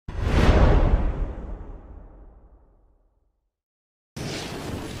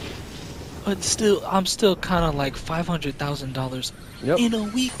But still, I'm still kind of like $500,000 Yep. in a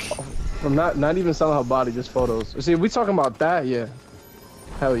week. From not even selling her body, just photos. See, if we talking about that, yeah.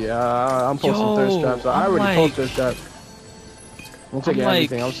 Hell yeah. I'm posting thirst Yo, traps. I already post thirst like, trap. I'm I'm taking like,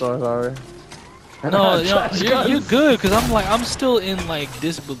 everything. I'm sorry. no, Trash you're guns. good because I'm still in like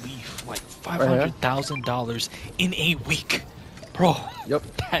disbelief. Like five Right here. hundred thousand dollars in a week, bro. Yep.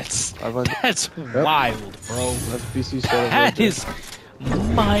 That's 500. that's Yep. wild, bro. That's BC setup right That there. is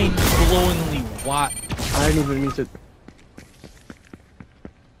mind-blowingly wild. I didn't even mean to.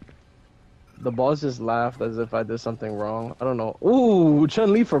 The boss just laughed as if I did something wrong. I don't know. Ooh,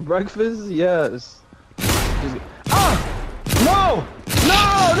 Chun-Li for breakfast? Yes. Ah! No!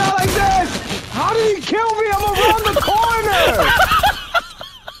 No! Not like this! How did he kill me? I'm around the corner!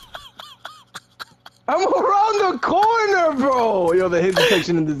 I'm around the corner, bro! Yo, the hit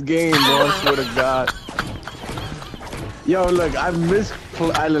detection in this game, bro. I swear to God. Yo, look, I missed.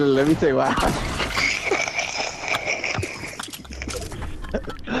 Let me tell you what happened.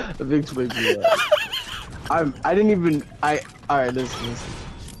 Let me explain to you. I didn't even. Alright, listen.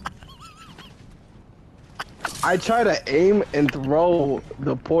 I try to aim and throw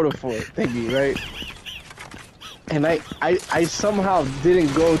the porta fort thingy, right? And I somehow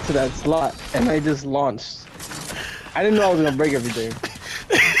didn't go to that slot, and I just launched. I didn't know I was gonna break everything.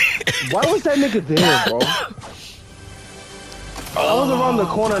 Why was that nigga there, bro? I was around the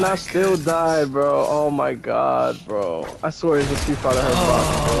corner and I still died, bro. Oh my god, bro. I swear it's a Street Fighter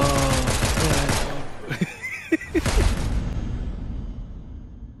Headbox, bro.